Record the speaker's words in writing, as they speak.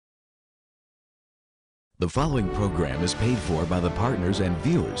The following program is paid for by the partners and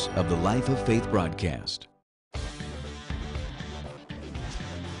viewers of the Life of Faith broadcast.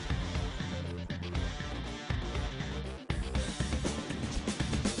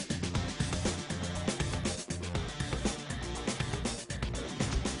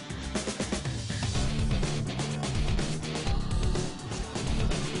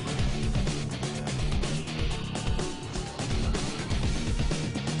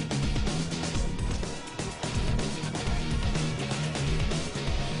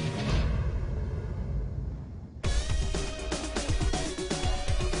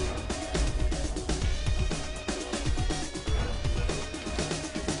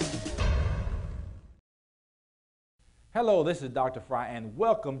 Hello, this is Dr. Frye, and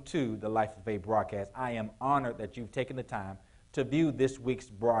welcome to the Life of Faith broadcast. I am honored that you've taken the time to view this week's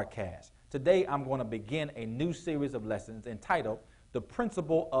broadcast. Today, I'm going to begin a new series of lessons entitled The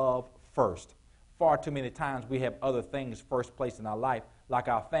Principle of First. Far too many times we have other things first place in our life, like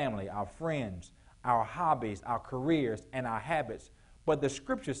our family, our friends, our hobbies, our careers, and our habits. But the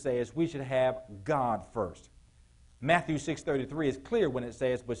scripture says we should have God first. Matthew 6:33 is clear when it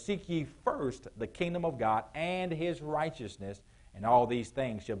says, "But seek ye first the kingdom of God and his righteousness, and all these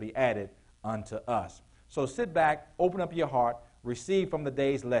things shall be added unto us." So sit back, open up your heart, receive from the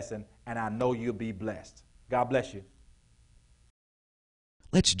day's lesson, and I know you'll be blessed. God bless you.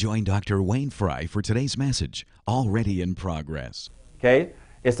 Let's join Dr. Wayne Frye for today's message, already in progress. Okay?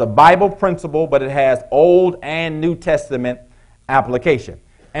 It's a Bible principle, but it has Old and New Testament application.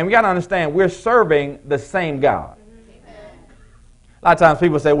 And we got to understand, we're serving the same God. A lot of times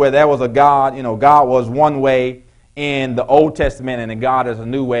people say, well, there was a God, God was one way in the Old Testament and then God is a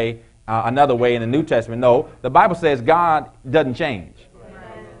new way, another way in the New Testament. No, the Bible says God doesn't change.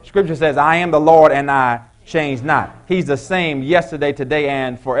 Scripture says, I am the Lord and I change not. He's the same yesterday, today,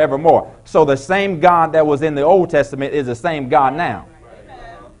 and forevermore. So the same God that was in the Old Testament is the same God now.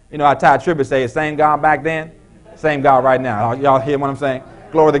 You know how Ty Tribbett says, same God back then, same God right now. Y'all hear what I'm saying?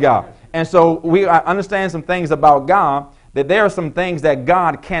 Glory to God. And so we understand some things about God, that there are some things that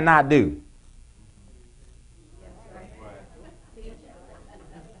God cannot do.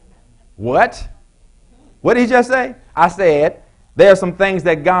 What? What did he just say? I said, there are some things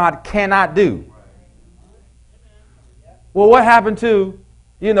that God cannot do. Well, what happened to,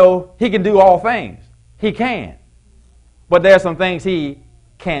 he can do all things. He can. But there are some things he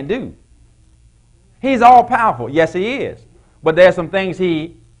can't do. He's all powerful. Yes, he is. But there are some things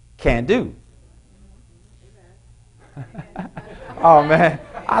he can't do. Oh, man.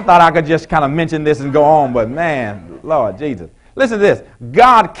 I thought I could just kind of mention this and go on, but man, Lord Jesus. Listen to this.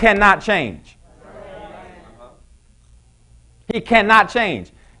 God cannot change. He cannot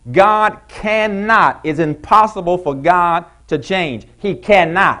change. God cannot. It's impossible for God to change. He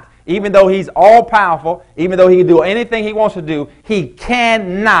cannot. Even though he's all powerful, even though he can do anything he wants to do, he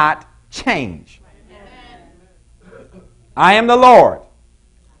cannot change. I am the Lord,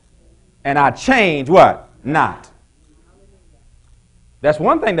 and I change what? Not. That's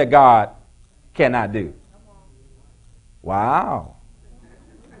one thing that God cannot do. Wow.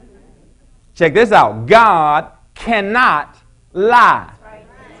 Check this out. God cannot lie.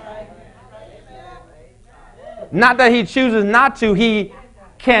 Not that he chooses not to, he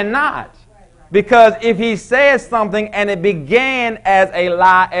cannot. Because if he says something and it began as a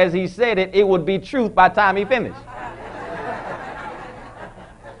lie as he said it, it would be truth by the time he finished.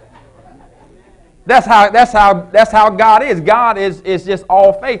 That's how God is. God is just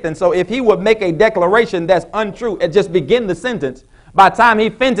all faith. And so if he would make a declaration that's untrue and just begin the sentence, by the time he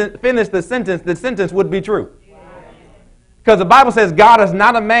finished the sentence would be true. Because the Bible says God is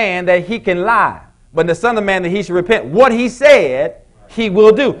not a man that he can lie, but the Son of Man that he should repent. What he said, he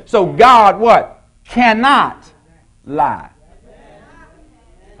will do. So God, what? Cannot lie.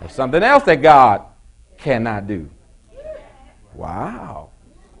 There's something else that God cannot do. Wow.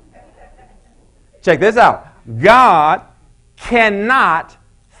 Check this out. God cannot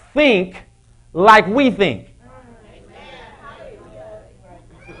think like we think.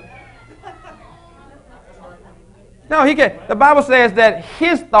 No, he can. The Bible says that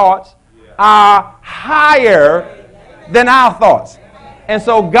his thoughts are higher than our thoughts. And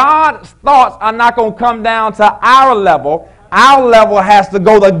so God's thoughts are not going to come down to our level. Our level has to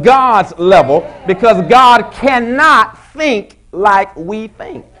go to God's level because God cannot think like we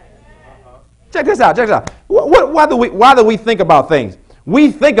think. Check this out. Why do we think about things?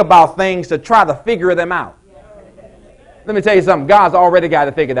 We think about things to try to figure them out. Let me tell you something. God's already got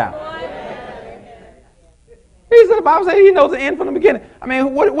it figured out. He said, the Bible says he knows the end from the beginning. I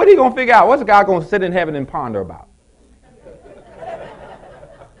mean, what are you going to figure out? What's God going to sit in heaven and ponder about?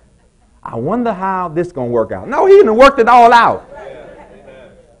 I wonder how this is going to work out. No, he done worked it all out.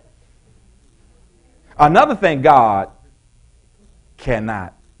 Another thing God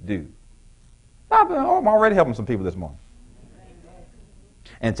cannot do. I'm already helping some people this morning.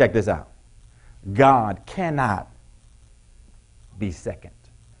 And check this out. God cannot be second.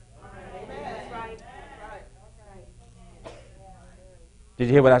 Did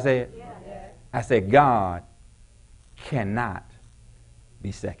you hear what I said? I said God cannot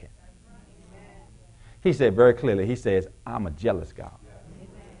be second. He said very clearly, he says, I'm a jealous God.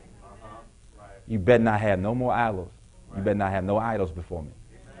 You better not have no more idols. You better not have no idols before me.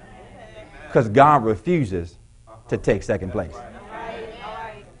 Because God refuses to take second place.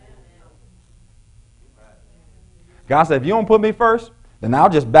 God said, if you don't put me first, then I'll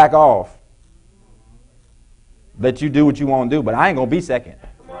just back off. Let you do what you want to do, but I ain't going to be second.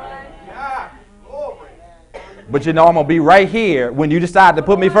 But you know, I'm going to be right here when you decide to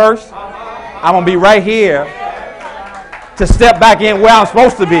put me first. I'm going to be right here to step back in where I'm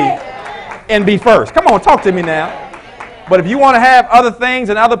supposed to be and be first. Come on, talk to me now. But if you want to have other things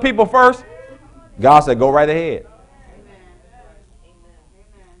and other people first, God said, go right ahead.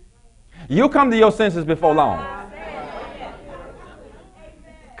 You'll come to your senses before long.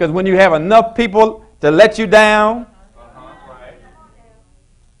 Because when you have enough people to let you down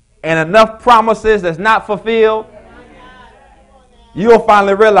and enough promises that's not fulfilled, you'll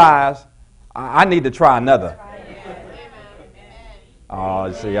finally realize, I need to try another.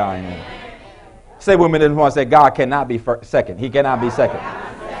 Oh, see, y'all ain't. Say with me this morning, say, God cannot be second. He cannot be second.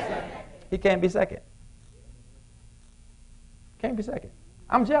 He can't be second. Can't be second.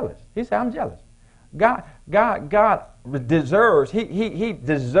 I'm jealous. He said, I'm jealous. God deserves, he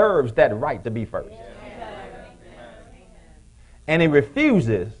deserves that right to be first. And he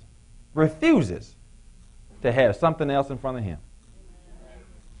refuses to have something else in front of him.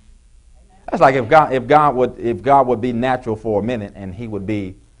 That's like if God would be natural for a minute and he would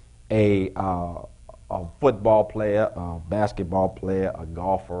be a football player, a basketball player, a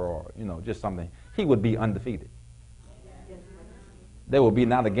golfer, or just something, he would be undefeated. There would be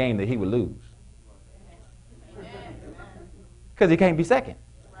not a game that he would lose. Because he can't be second.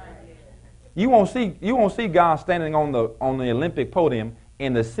 You won't see God standing on the Olympic podium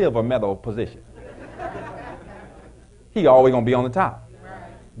in the silver medal position. He always gonna be on the top,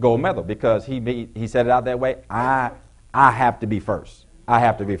 gold medal, because he said it out that way. I have to be first. I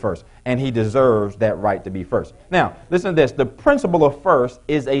have to be first, and he deserves that right to be first. Now, listen to this: the principle of first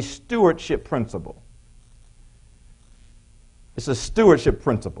is a stewardship principle. It's a stewardship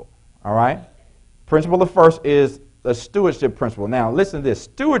principle. All right. Principle of first is the stewardship principle. Now, listen to this.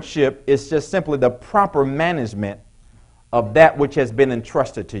 Stewardship is just simply the proper management of that which has been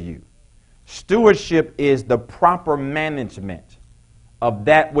entrusted to you. Stewardship is the proper management of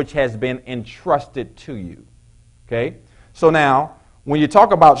that which has been entrusted to you. Okay? So now, when you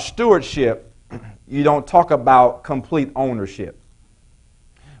talk about stewardship, you don't talk about complete ownership.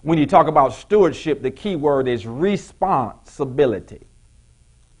 When you talk about stewardship, the key word is responsibility.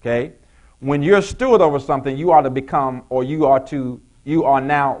 Okay? When you're a steward over something, you are to become, or you are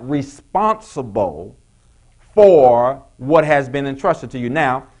now responsible for what has been entrusted to you.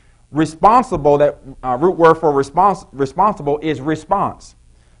 Now, responsible, that root word for responsible is response.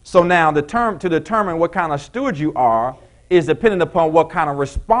 So now the term to determine what kind of steward you are is dependent upon what kind of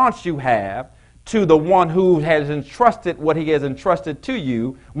response you have to the one who has entrusted what he has entrusted to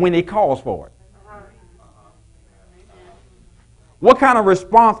you when he calls for it. What kind of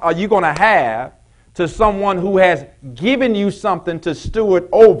response are you going to have to someone who has given you something to steward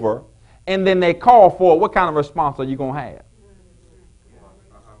over, and then they call for it? What kind of response are you going to have?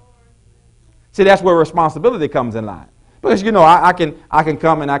 See, that's where responsibility comes in line. Because, I can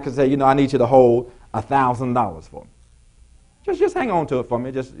come and I can say, I need you to hold $1,000 for me. Just hang on to it for me.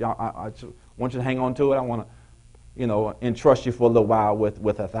 I just want you to hang on to it. I want to, entrust you for a little while with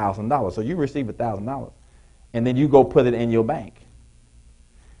 $1,000. So you receive $1,000, and then you go put it in your bank.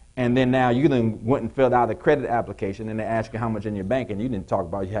 And then now you then went and filled out a credit application, and they ask you how much in your bank, and you didn't talk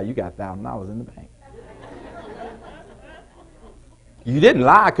about how you got $1,000 in the bank. You didn't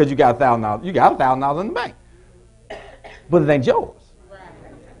lie because you got $1,000. You got $1,000 in the bank, but it ain't yours.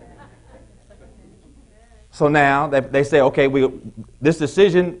 So now they say, okay, this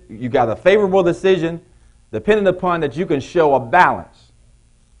decision, you got a favorable decision, depending upon that you can show a balance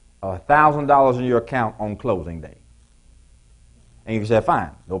of $1,000 in your account on closing day. And you say,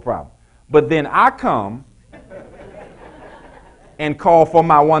 fine, no problem. But then I come and call for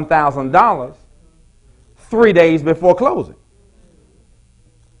my $1,000 3 days before closing.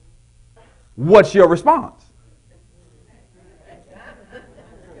 What's your response?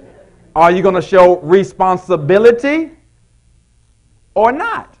 Are you going to show responsibility or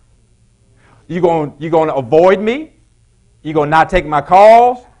not? You going to avoid me? You going to not take my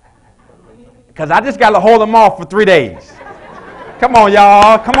calls? Because I just got to hold them off for 3 days. Come on,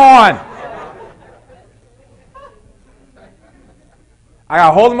 y'all. Come on. I got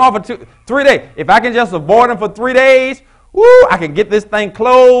to hold them off for 3 days. If I can just avoid them for 3 days, woo, I can get this thing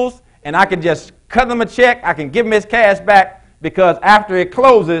closed, and I can just cut them a check. I can give him his cash back, because after it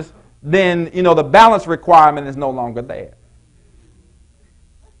closes, then, the balance requirement is no longer there.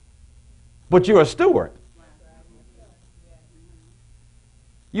 But you're a steward.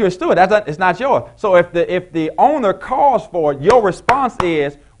 You're a steward. It's not yours. So if the owner calls for it, your response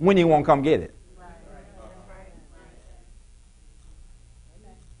is when you won't come get it.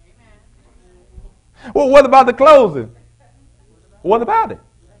 Well, what about the closing? What about it?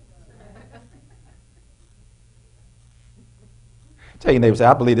 Tell your neighbor, say,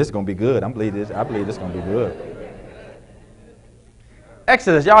 I believe this is going to be good. I believe this is going to be good.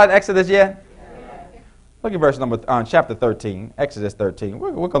 Exodus. Y'all had Exodus yet? Look at verse chapter 13, Exodus 13.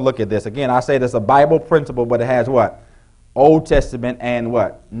 We're going to look at this. Again, I say this is a Bible principle, but it has what? Old Testament and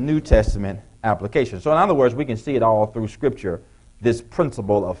what? New Testament application. So in other words, we can see it all through Scripture, this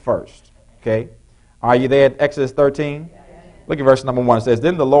principle of first. Okay? Are you there at Exodus 13? Look at verse number 1. It says,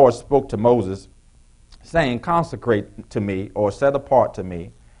 Then the Lord spoke to Moses, saying, Consecrate to me, or set apart to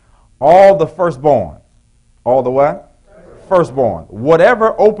me, all the firstborn. All the what? Firstborn.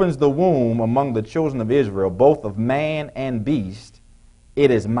 Whatever opens the womb among the children of Israel, both of man and beast, it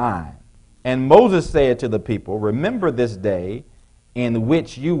is mine. And Moses said to the people, Remember this day in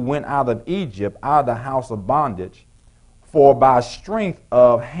which you went out of Egypt, out of the house of bondage, for by strength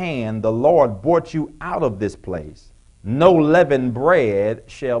of hand the Lord brought you out of this place. No leavened bread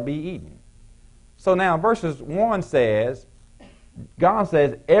shall be eaten. So now verses 1 says, God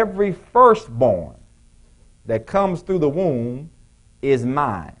says, every firstborn that comes through the womb is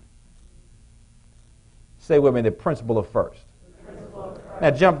mine. Say with me the principle of first.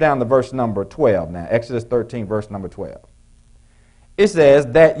 Now jump down to verse number 12 now. Exodus 13, verse number 12. It says,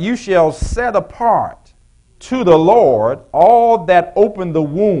 that you shall set apart to the Lord all that open the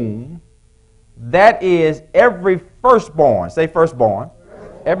womb, that is every firstborn. Say firstborn.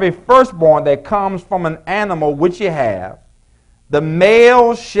 Every firstborn that comes from an animal which you have, the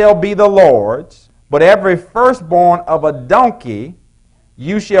male shall be the Lord's, but every firstborn of a donkey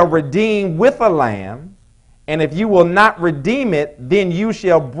you shall redeem with a lamb, and if you will not redeem it, then you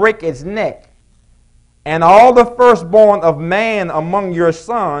shall break its neck. And all the firstborn of man among your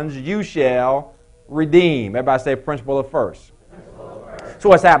sons you shall redeem. Everybody say principle of first. So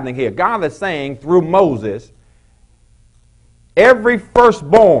what's happening here? God is saying through Moses, every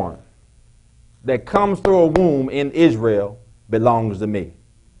firstborn that comes through a womb in Israel belongs to me.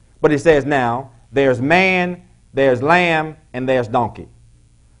 But he says now, there's man, there's lamb, and there's donkey.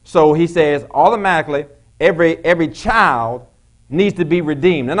 So he says automatically every child needs to be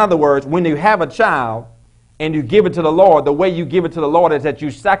redeemed. In other words, when you have a child and you give it to the Lord, the way you give it to the Lord is that you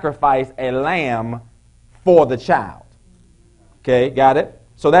sacrifice a lamb for the child. Okay, got it?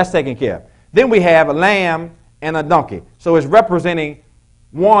 So that's taken care of. Then we have a lamb and a donkey. So it's representing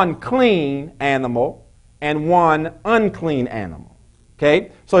one clean animal and one unclean animal.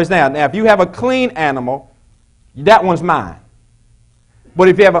 Okay? So it's now if you have a clean animal, that one's mine. But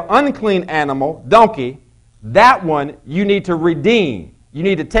if you have an unclean animal, donkey, that one you need to redeem. You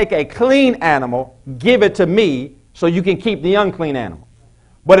need to take a clean animal, give it to me, so you can keep the unclean animal.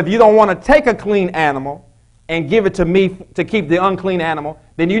 But if you don't want to take a clean animal and give it to me to keep the unclean animal,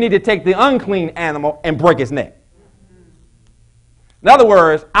 then you need to take the unclean animal and break its neck. In other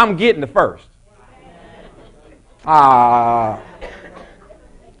words, I'm getting the first.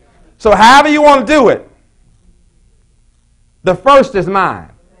 So however you want to do it, the first is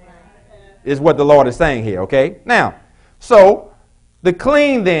mine, is what the Lord is saying here, okay? Now, so the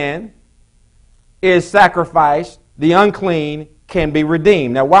clean then is sacrificed. The unclean can be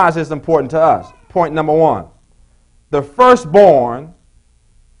redeemed. Now, why is this important to us? Point number 1. The firstborn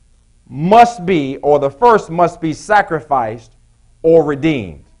must be, or the first must be sacrificed or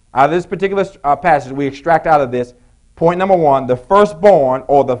redeemed. Out of this particular passage, we extract out of this, point number 1, the firstborn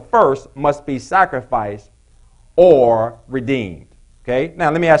or the first must be sacrificed or redeemed. Okay?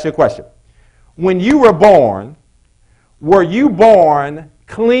 Now, let me ask you a question. When you were you born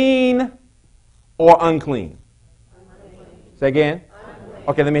clean or unclean? Say again?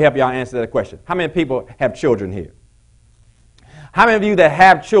 Okay, let me help y'all answer that question. How many people have children here? How many of you that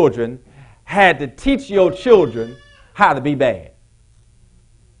have children had to teach your children how to be bad?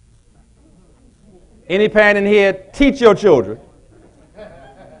 Any parent in here, teach your children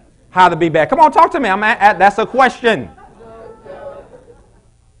How to be bad. Come on, talk to me. That's a question.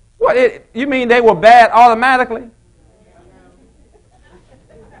 What? You mean they were bad automatically?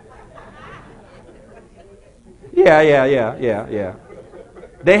 Yeah.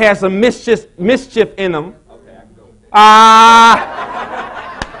 They had some mischief in them.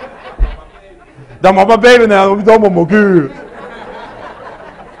 Don't want my baby now. Don't want my kids.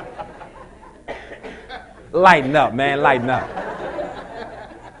 Lighten up, man. Lighten up.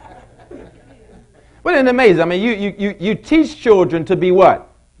 But it's amazing. I mean, you teach children to be what?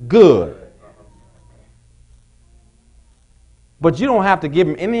 Good. But you don't have to give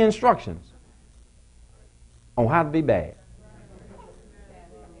them any instructions on how to be bad.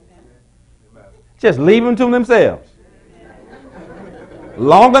 Just leave them to themselves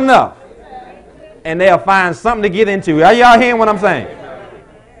long enough, and they'll find something to get into. Are y'all hearing what I'm saying?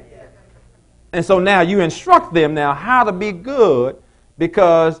 And so now you instruct them now how to be good,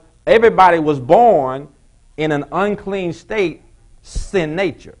 because everybody was born in an unclean state, sin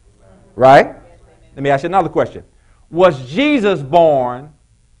nature. Right? Let me ask you another question. Was Jesus born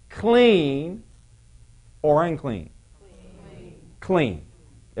clean or unclean? Clean.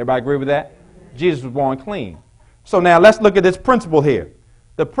 Everybody agree with that? Jesus was born clean. So now let's look at this principle here.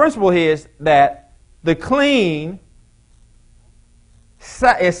 The principle here is that the clean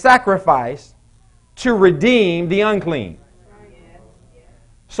is sacrificed to redeem the unclean.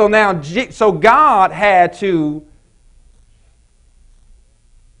 So now, so God had to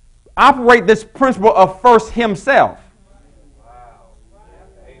operate this principle of first himself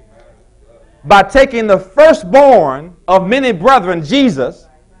by taking the firstborn of many brethren, Jesus,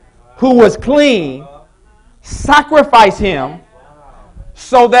 who was clean, sacrifice him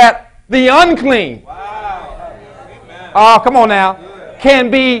so that the unclean, come on now, can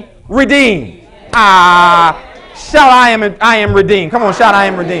be redeemed. Shout, I am redeemed. Come on, shout, I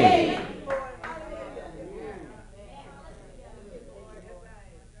am redeemed.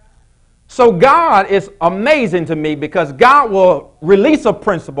 So God is amazing to me, because God will release a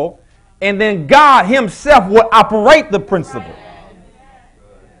principle, and then God himself will operate the principle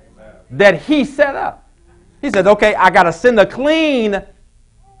that he set up. He says, okay, I got to send a clean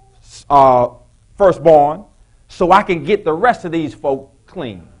firstborn so I can get the rest of these folk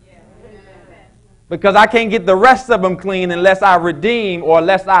clean. Because I can't get the rest of them clean unless I redeem or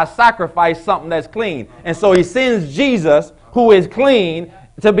unless I sacrifice something that's clean. And so he sends Jesus, who is clean,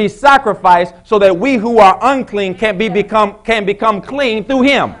 to be sacrificed so that we who are unclean can become clean through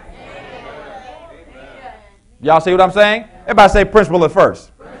him. Y'all see what I'm saying? Everybody say principle at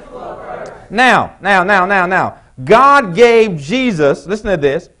first. Now. God gave Jesus, listen to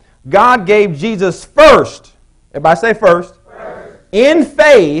this, God gave Jesus first, everybody say first, in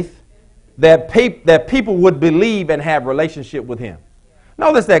faith that people would believe and have relationship with him.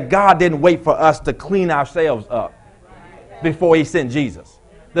 Notice that God didn't wait for us to clean ourselves up before he sent Jesus.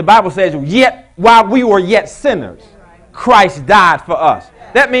 The Bible says, yet while we were yet sinners, Christ died for us.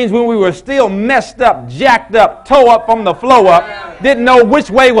 That means when we were still messed up, jacked up, toe up from the flow up, didn't know which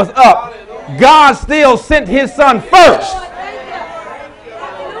way was up, God still sent his son first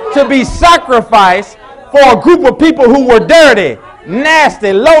to be sacrificed for a group of people who were dirty,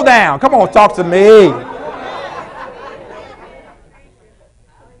 nasty, low down. Come on, talk to me.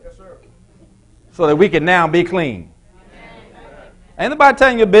 So that we can now be clean. Ain't nobody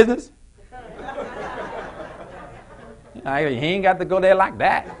telling your business. He ain't got to go there like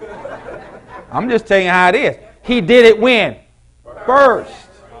that. I'm just telling you how it is. He did it when? First.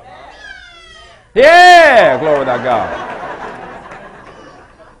 Yeah, glory to God.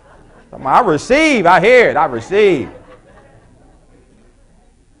 I receive, I hear it, I receive.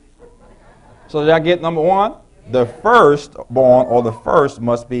 So did I get number one? The firstborn, or the first,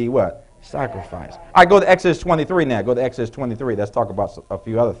 must be what? Sacrifice. All right, go to Exodus 23 now. Go to Exodus 23. Let's talk about a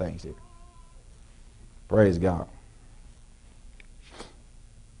few other things here. Praise God.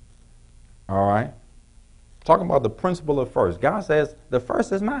 All right. Talking about the principle of first. God says, the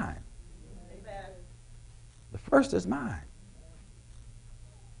first is mine. The first is mine.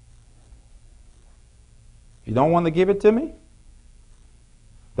 If you don't want to give it to me,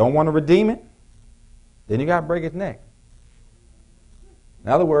 don't want to redeem it, then you got to break its neck.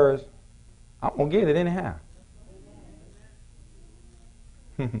 In other words, I'm going to get it anyhow.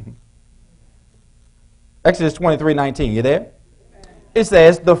 Exodus 23:19, you there? It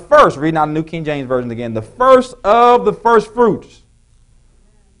says, the first, reading out the New King James Version again, the first of the first fruits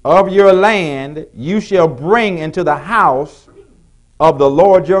of your land you shall bring into the house of the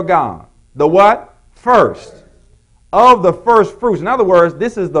Lord your God. The what? First. Of the first fruits. In other words,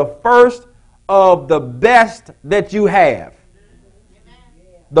 this is the first of the best that you have.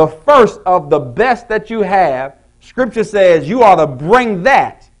 the first of the best that you have, Scripture says you ought to bring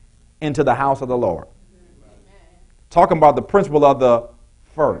that into the house of the Lord. Talking about the principle of the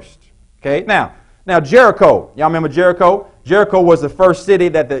first. Okay, now Jericho. Y'all remember Jericho? Jericho was the first city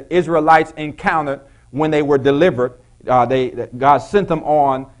that the Israelites encountered when they were delivered. God sent them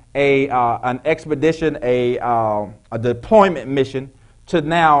on an expedition, a deployment mission to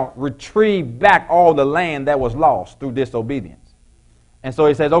now retrieve back all the land that was lost through disobedience. And so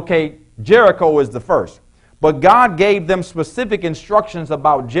he says, okay, Jericho is the first. But God gave them specific instructions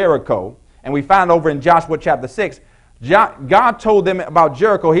about Jericho. And we find over in Joshua chapter 6, God told them about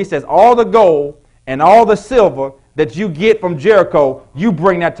Jericho. He says, all the gold and all the silver that you get from Jericho, you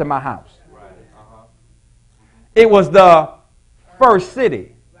bring that to my house. Right. Uh-huh. It was the first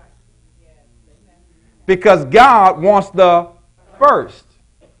city. Because God wants the first.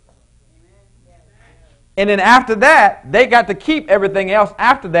 And then after that, they got to keep everything else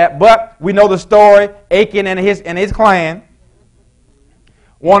after that. But we know the story. Achan and his clan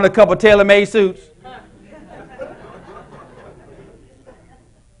wanted a couple tailor-made suits.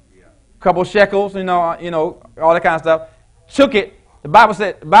 Couple shekels, you know, all that kind of stuff. Took it. The Bible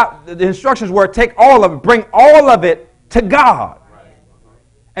said, the instructions were take all of it, bring all of it to God.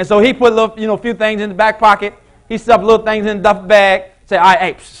 And so he put a few things in the back pocket. He stuffed little things in the duffel bag. Say, all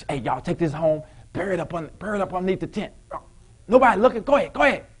right, hey, y'all take this home, bury it up underneath the tent. Nobody looking. Go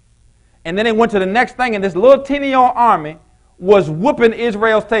ahead. And then they went to the next thing, and this little teeny-old army was whooping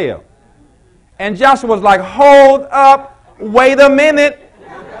Israel's tail. And Joshua was like, hold up, wait a minute.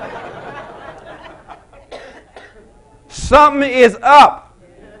 Something is up.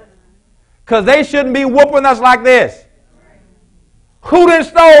 Because they shouldn't be whooping us like this. Who done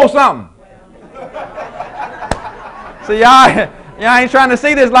stole something? So y'all ain't trying to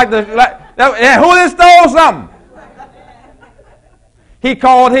see this who done stole something? He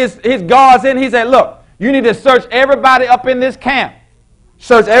called his guards in. He said, look, you need to search everybody up in this camp.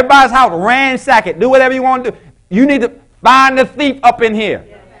 Search everybody's house, ransack it, do whatever you want to do. You need to find the thief up in here.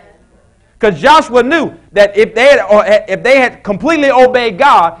 Because Joshua knew that if they had completely obeyed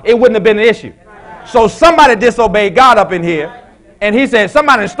God, it wouldn't have been an issue. So somebody disobeyed God up in here. And he said,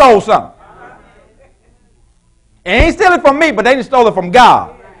 somebody stole something. And ain't stealing from me, but they stole it from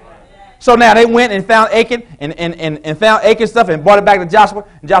God. So now they went and found Achan and found Achan's stuff and brought it back to Joshua.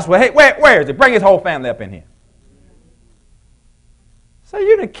 And Joshua, hey, where is it? Bring his whole family up in here. So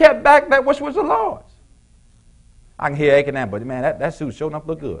you done kept back that which was the Lord's. I can hear Achan now, but man, that suit sure enough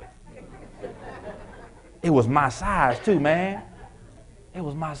look good. It was my size too, man. It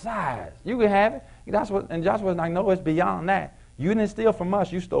was my size. You can have it. And Joshua's like, no, it's beyond that. You didn't steal from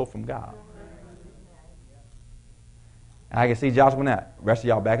us, you stole from God. And I can see Joshua now. The rest of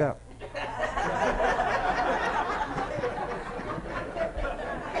y'all back up.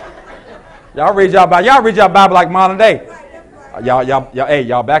 Y'all read y'all Bible like modern day.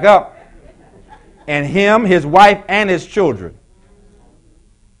 Y'all back up. And him, his wife, and his children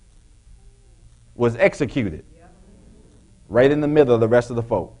was executed right in the middle of the rest of the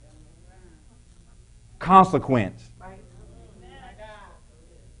folk. Consequence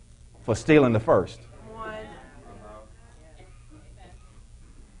for stealing the first.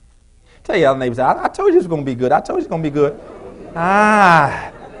 Tell your other neighbors, I told you it's going to be good. I told you it's going to be good.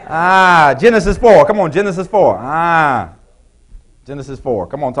 Genesis 4. Come on, Genesis 4. Genesis 4.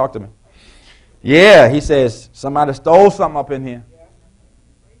 Come on, talk to me. Yeah, he says, somebody stole something up in here.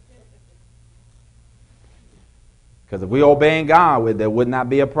 Because if we obeying God, there would not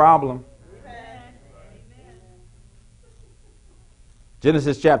be a problem.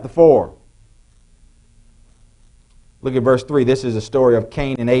 Genesis chapter 4. Look at verse 3. This is the story of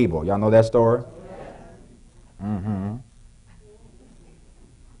Cain and Abel. Y'all know that story? Mm-hmm.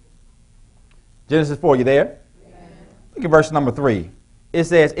 Genesis 4, you there? Look at verse number 3. It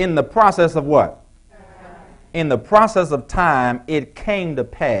says, in the process of what? In the process of time, it came to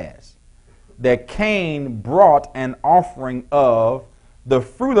pass that Cain brought an offering of the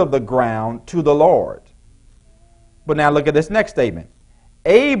fruit of the ground to the Lord. But now look at this next statement.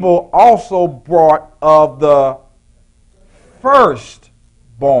 Abel also brought of the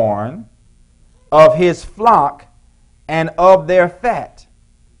firstborn of his flock and of their fat.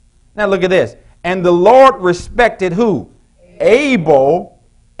 Now look at this. And the Lord respected who? Abel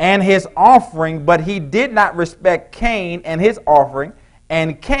and his offering, but he did not respect Cain and his offering.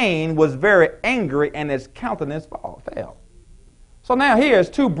 And Cain was very angry, and his countenance fell. So now here's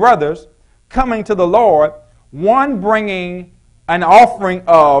two brothers coming to the Lord, one bringing an offering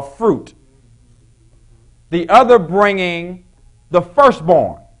of fruit, the other bringing the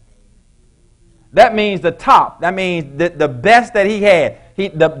firstborn. That means the top. That means the best that he had.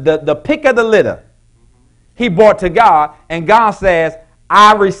 the pick of the litter, he brought to God, and God says,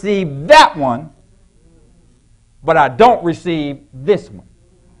 I received that one, but I don't receive this one.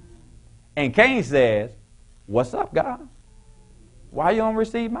 And Cain says, what's up, God? Why you don't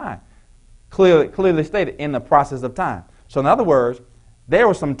receive mine? Clearly stated, in the process of time. So in other words, there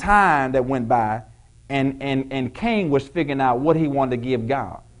was some time that went by, and Cain was figuring out what he wanted to give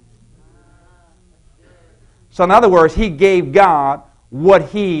God. So in other words, he gave God what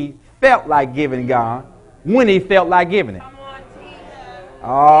he felt like giving God when he felt like giving it.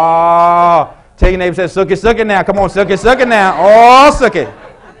 Oh, tell your neighbor, say, suck it now. Come on, suck it now. Oh, suck it.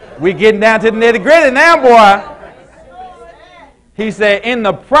 We getting down to the nitty gritty now, boy. He said, in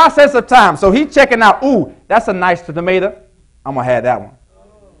the process of time. So he's checking out, ooh, that's a nice tomato. I'm going to have that one.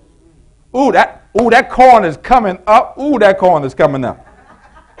 Ooh, that corn is coming up. Ooh, that corn is coming up.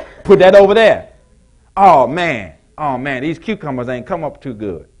 Put that over there. Oh, man, these cucumbers ain't come up too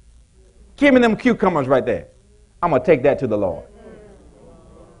good. Give me them cucumbers right there. I'm going to take that to the Lord.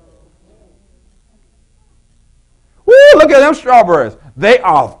 Woo, look at them strawberries. They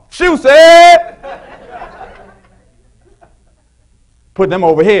are juicy. Put them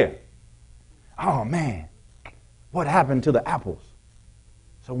over here. Oh, man, what happened to the apples?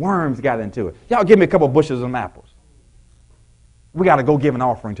 So worms got into it. Y'all give me a couple bushels of apples. We got to go give an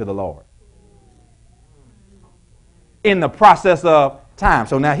offering to the Lord. In the process of time.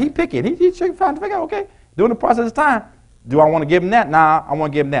 So now he picking. He's trying to figure out, okay, during the process of time, do I want to give him that? Nah, I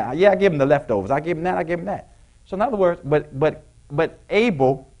want to give him that. Yeah, I give him the leftovers. I give him that. So in other words, but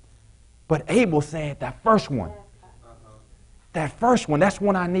Abel said that first one. That first one, that's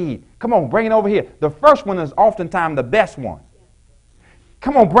one I need. Come on, bring it over here. The first one is oftentimes the best one.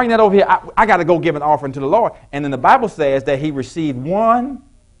 Come on, bring that over here. I got to go give an offering to the Lord. And then the Bible says that he received one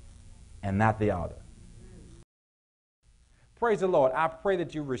and not the other. Praise the Lord. I pray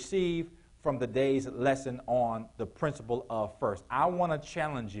that you receive from today's lesson on the principle of first. I want to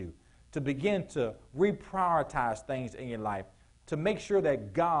challenge you to begin to reprioritize things in your life to make sure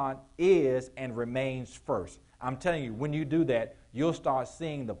that God is and remains first. I'm telling you, when you do that, you'll start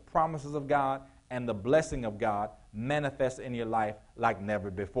seeing the promises of God and the blessing of God manifest in your life like never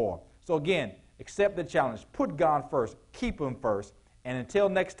before. So again, accept the challenge. Put God first. Keep him first. And until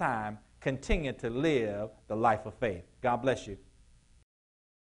next time, continue to live the life of faith. God bless you.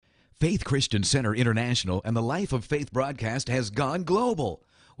 Faith Christian Center International and the Life of Faith broadcast has gone global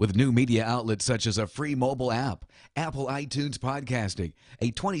with new media outlets such as a free mobile app, Apple iTunes podcasting,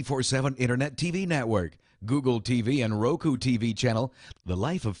 a 24/7 internet TV network, Google TV and Roku TV channel. The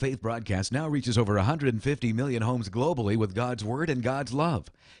Life of Faith broadcast now reaches over 150 million homes globally with God's Word and God's love.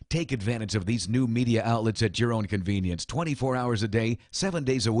 Take advantage of these new media outlets at your own convenience, 24 hours a day, 7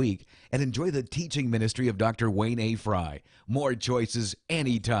 days a week, and enjoy the teaching ministry of Dr. Wayne A. Frye. More choices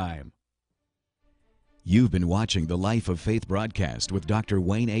anytime. You've been watching the Life of Faith broadcast with Dr.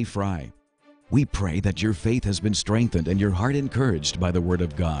 Wayne A. Frye. We pray that your faith has been strengthened and your heart encouraged by the Word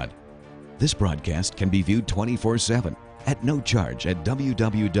of God. This broadcast can be viewed 24/7 at no charge at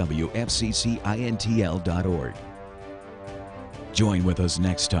www.fccintl.org. Join with us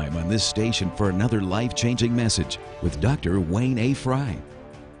next time on this station for another life-changing message with Dr. Wayne A. Frye.